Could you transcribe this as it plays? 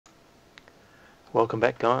Welcome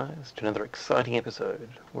back, guys, to another exciting episode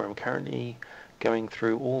where I'm currently going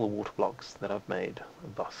through all the water blocks that I've made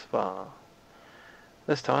thus far.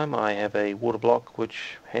 This time I have a water block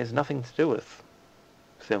which has nothing to do with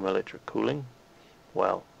thermoelectric cooling.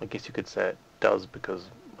 Well, I guess you could say it does because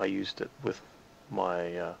I used it with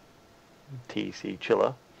my TEC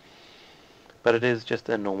chiller, but it is just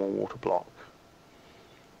a normal water block.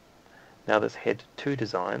 Now this had two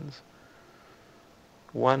designs.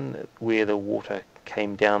 One where the water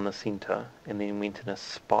came down the center and then went in a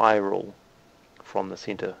spiral from the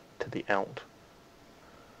center to the out.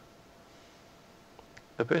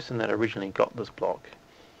 The person that originally got this block,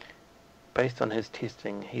 based on his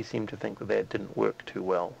testing, he seemed to think that didn't work too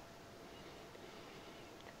well.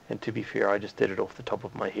 And to be fair, I just did it off the top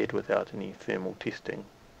of my head without any thermal testing.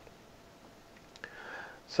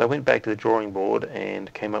 So I went back to the drawing board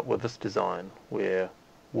and came up with this design where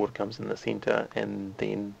water comes in the center and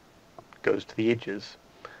then goes to the edges.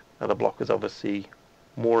 Now the block is obviously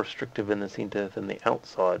more restrictive in the center than the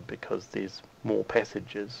outside because there's more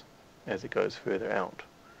passages as it goes further out.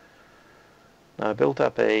 Now I built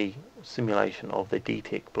up a simulation of the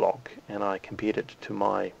DTEC block and I compared it to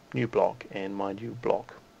my new block, and my new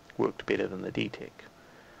block worked better than the DTEC.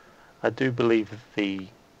 I do believe the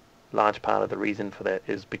large part of the reason for that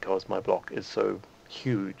is because my block is so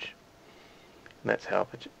huge. And that's how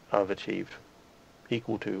I've achieved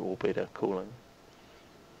equal to or better cooling.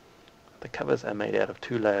 The covers are made out of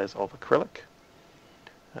two layers of acrylic,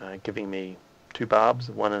 giving me two barbs,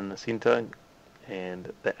 one in the center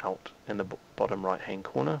and the out in the bottom right hand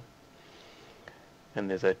corner. And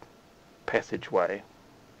there's a passageway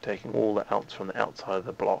taking all the outs from the outside of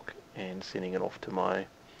the block and sending it off to my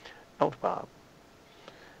out barb.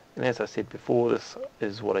 And as I said before, this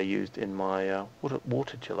is what I used in my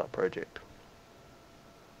water chiller project.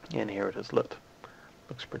 And here it is lit.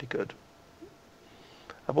 Looks pretty good.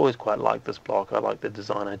 I've always quite liked this block. I like the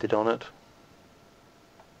design I did on it.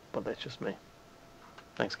 But that's just me.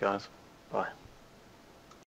 Thanks, guys. Bye.